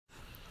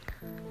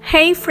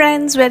Hey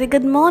friends, very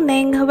good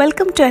morning.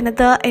 Welcome to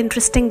another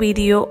interesting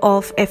video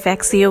of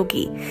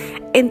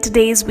FxYogi. In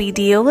today's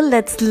video,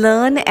 let's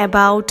learn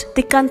about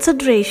the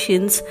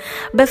considerations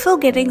before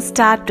getting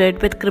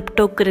started with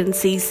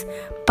cryptocurrencies,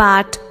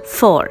 part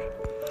 4.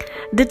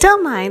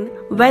 Determine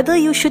whether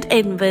you should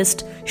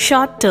invest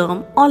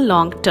short-term or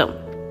long-term.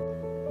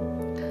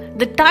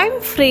 The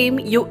time frame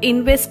you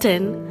invest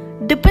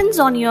in depends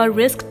on your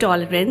risk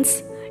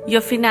tolerance, your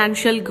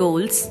financial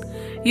goals,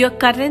 your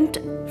current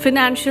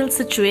financial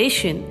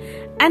situation,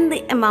 and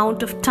the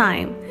amount of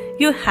time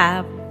you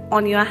have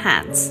on your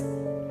hands.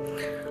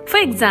 For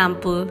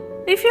example,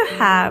 if you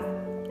have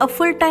a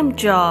full-time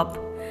job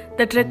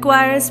that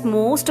requires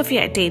most of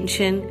your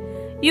attention,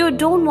 you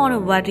don't want to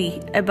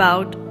worry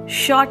about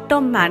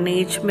short-term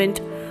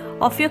management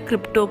of your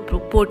crypto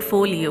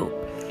portfolio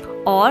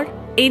or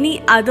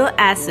any other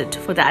asset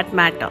for that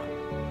matter.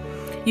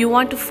 You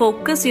want to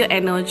focus your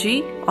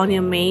energy on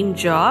your main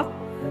job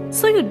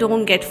so you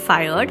don't get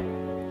fired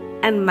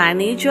and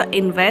manage your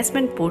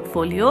investment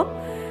portfolio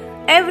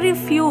every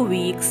few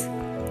weeks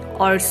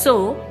or so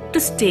to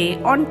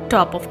stay on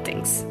top of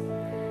things.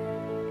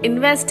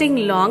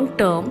 Investing long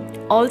term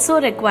also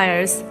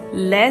requires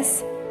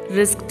less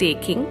risk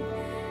taking.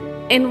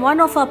 In one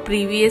of our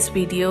previous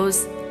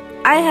videos,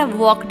 I have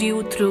walked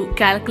you through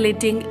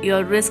calculating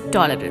your risk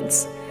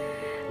tolerance.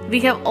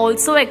 We have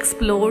also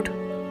explored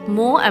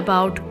more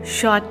about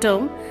short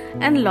term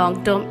and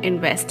long term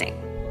investing.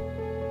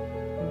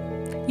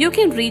 You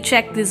can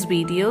recheck these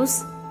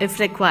videos if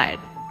required.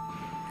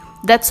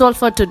 That's all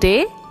for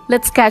today.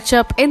 Let's catch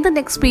up in the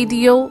next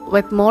video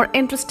with more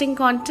interesting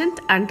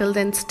content. Until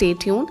then, stay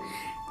tuned.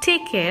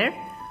 Take care.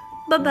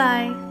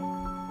 Bye-bye.